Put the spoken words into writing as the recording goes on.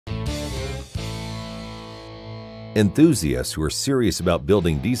Enthusiasts who are serious about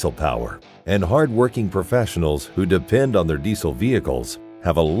building diesel power and hard-working professionals who depend on their diesel vehicles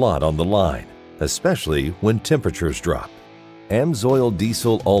have a lot on the line, especially when temperatures drop. AMSOIL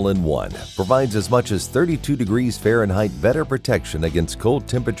Diesel All-in-One provides as much as 32 degrees Fahrenheit better protection against cold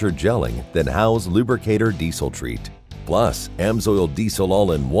temperature gelling than Howe's Lubricator Diesel Treat. Plus, AMSOIL Diesel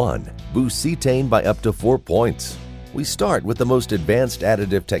All-in-One boosts cetane by up to 4 points. We start with the most advanced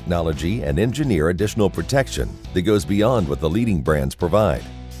additive technology and engineer additional protection that goes beyond what the leading brands provide.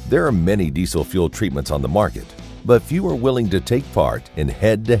 There are many diesel fuel treatments on the market, but few are willing to take part in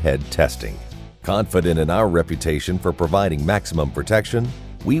head-to-head testing. Confident in our reputation for providing maximum protection,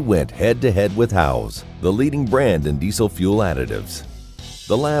 we went head-to-head with Howe's, the leading brand in diesel fuel additives.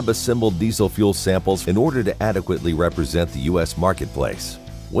 The lab assembled diesel fuel samples in order to adequately represent the U.S. marketplace.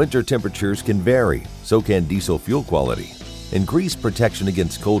 Winter temperatures can vary, so can diesel fuel quality. Increased protection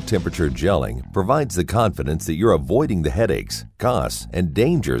against cold temperature gelling provides the confidence that you're avoiding the headaches, costs, and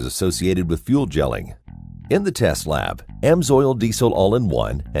dangers associated with fuel gelling. In the test lab, AMSOIL Diesel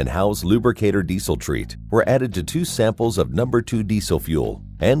All-in-One and Howe's Lubricator Diesel Treat were added to 2 samples of No. 2 diesel fuel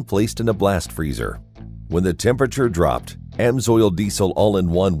and placed in a blast freezer. When the temperature dropped, AMSOIL Diesel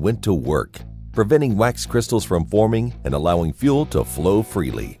All-in-One went to work, preventing wax crystals from forming and allowing fuel to flow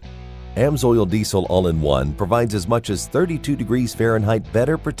freely. AMSOIL Diesel All-in-One provides as much as 32 degrees Fahrenheit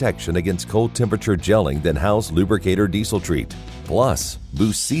better protection against cold temperature gelling than Howe's Lubricator Diesel Treat. Plus,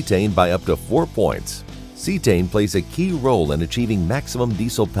 boosts cetane by up to 4 points. Cetane plays a key role in achieving maximum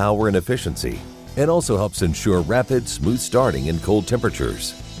diesel power and efficiency. It also helps ensure rapid, smooth starting in cold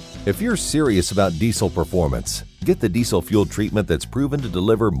temperatures. If you're serious about diesel performance, get the diesel fuel treatment that's proven to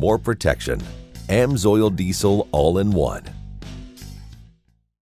deliver more protection. AMSOIL Diesel All-in-One.